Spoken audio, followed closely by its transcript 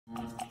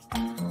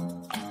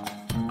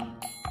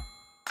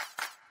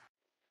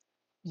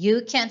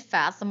You can't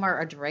fathom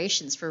our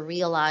adorations for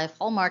real-life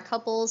Hallmark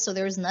couples, so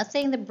there's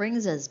nothing that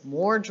brings us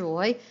more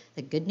joy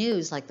than good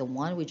news like the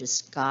one we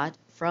just got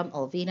from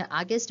Alvina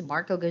August and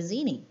Marco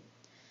Grazzini.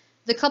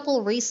 The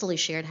couple recently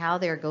shared how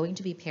they are going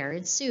to be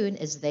parents soon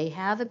as they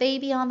have a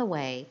baby on the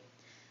way.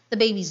 The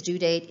baby's due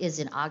date is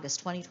in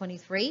August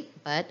 2023,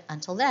 but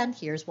until then,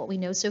 here's what we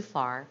know so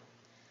far.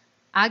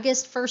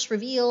 August first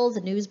revealed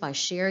the news by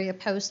sharing a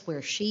post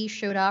where she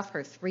showed off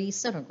her 3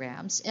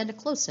 sonograms and a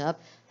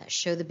close-up that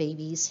showed the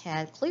baby's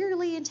head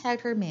clearly and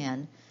tagged her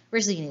man,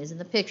 Grazzini, is in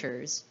the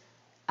pictures.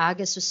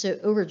 August was so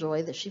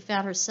overjoyed that she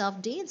found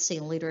herself dancing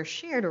and later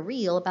shared a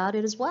reel about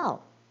it as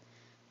well.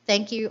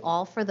 Thank you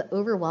all for the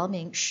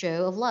overwhelming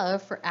show of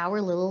love for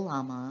our little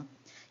llama.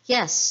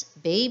 Yes,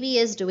 baby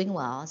is doing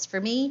well. As for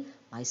me,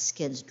 my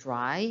skin's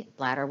dry,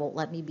 bladder won't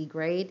let me be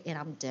great, and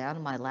I'm down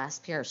in my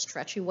last pair of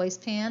stretchy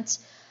waist pants.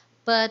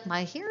 But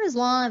my hair is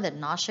long and that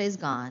nausea is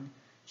gone.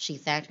 She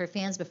thanked her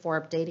fans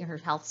before updating her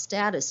health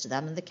status to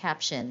them in the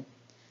caption.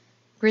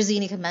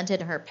 Grazzini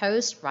commented in her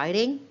post,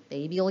 writing,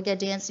 "Baby will get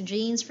dancing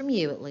jeans from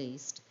you at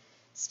least."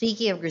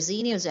 Speaking of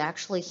Grazzini, was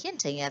actually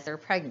hinting at their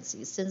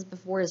pregnancy since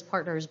before his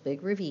partner's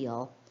big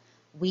reveal.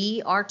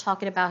 We are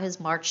talking about his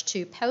March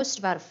 2 post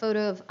about a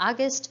photo of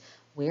August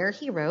where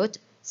he wrote,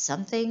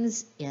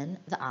 "Something's in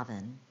the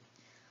oven."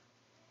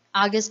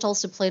 August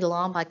also played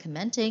along by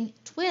commenting,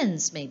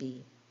 "Twins,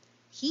 maybe."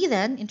 He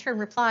then, in turn,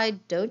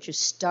 replied, "Don't you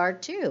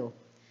start too."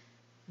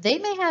 They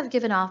may have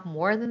given off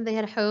more than they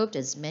had hoped,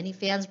 as many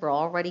fans were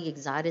already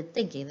excited,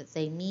 thinking that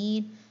they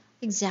mean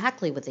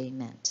exactly what they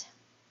meant.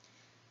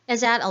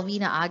 Is that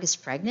Alvina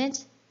August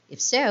pregnant?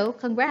 If so,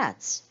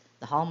 congrats.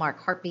 The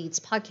Hallmark Heartbeats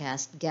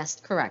podcast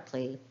guessed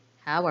correctly.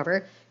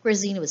 However,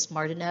 Grazzini was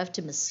smart enough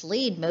to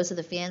mislead most of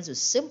the fans who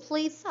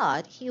simply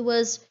thought he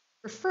was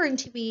referring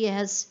to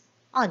his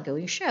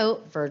ongoing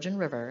show, Virgin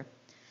River.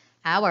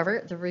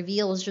 However, the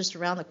reveal was just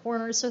around the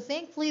corner, so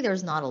thankfully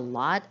there's not a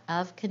lot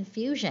of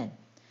confusion.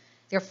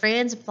 Their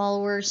fans and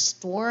followers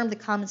stormed the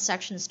comment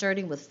section,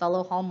 starting with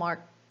fellow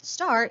Hallmark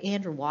star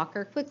Andrew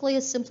Walker, quickly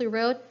as simply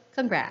wrote,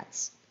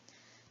 "Congrats."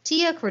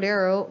 Tia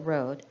Cordero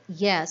wrote,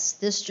 "Yes,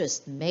 this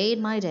just made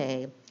my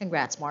day.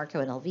 Congrats, Marco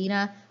and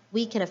Alvina.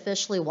 We can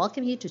officially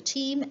welcome you to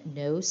Team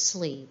No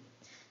Sleep."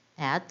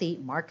 At the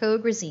Marco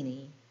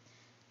Grazzini.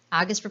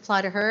 August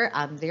replied to her,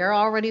 "I'm there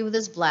already with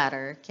his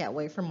bladder. Can't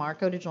wait for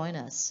Marco to join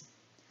us."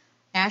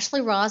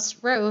 Ashley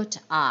Ross wrote,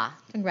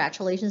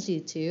 "Congratulations to you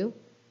two,"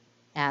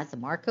 at the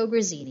Marco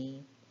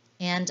Grazzini.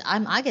 And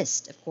I'm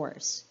August, of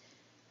course.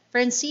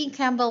 Francine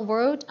Campbell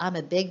wrote, "I'm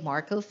a big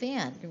Marco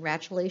fan.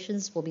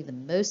 Congratulations will be the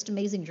most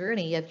amazing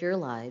journey of your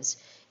lives.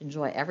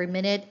 Enjoy every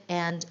minute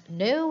and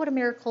know what a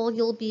miracle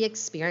you'll be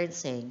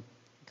experiencing.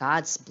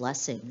 God's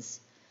blessings."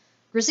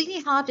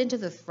 Grazzini hopped into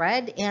the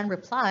thread and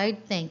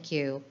replied, "Thank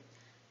you."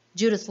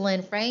 Judith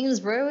Lynn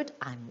Frames wrote,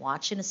 "I'm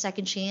watching A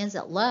Second Chance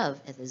at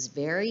Love at this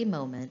very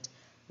moment.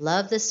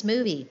 Love this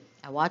movie.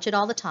 I watch it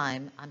all the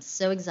time. I'm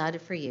so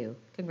excited for you.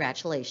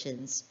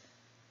 Congratulations."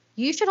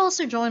 You should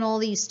also join all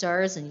these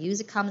stars and use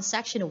the comment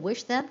section to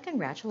wish them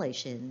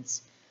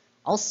congratulations.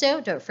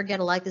 Also, don't forget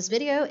to like this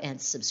video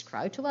and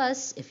subscribe to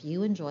us if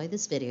you enjoy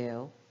this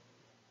video.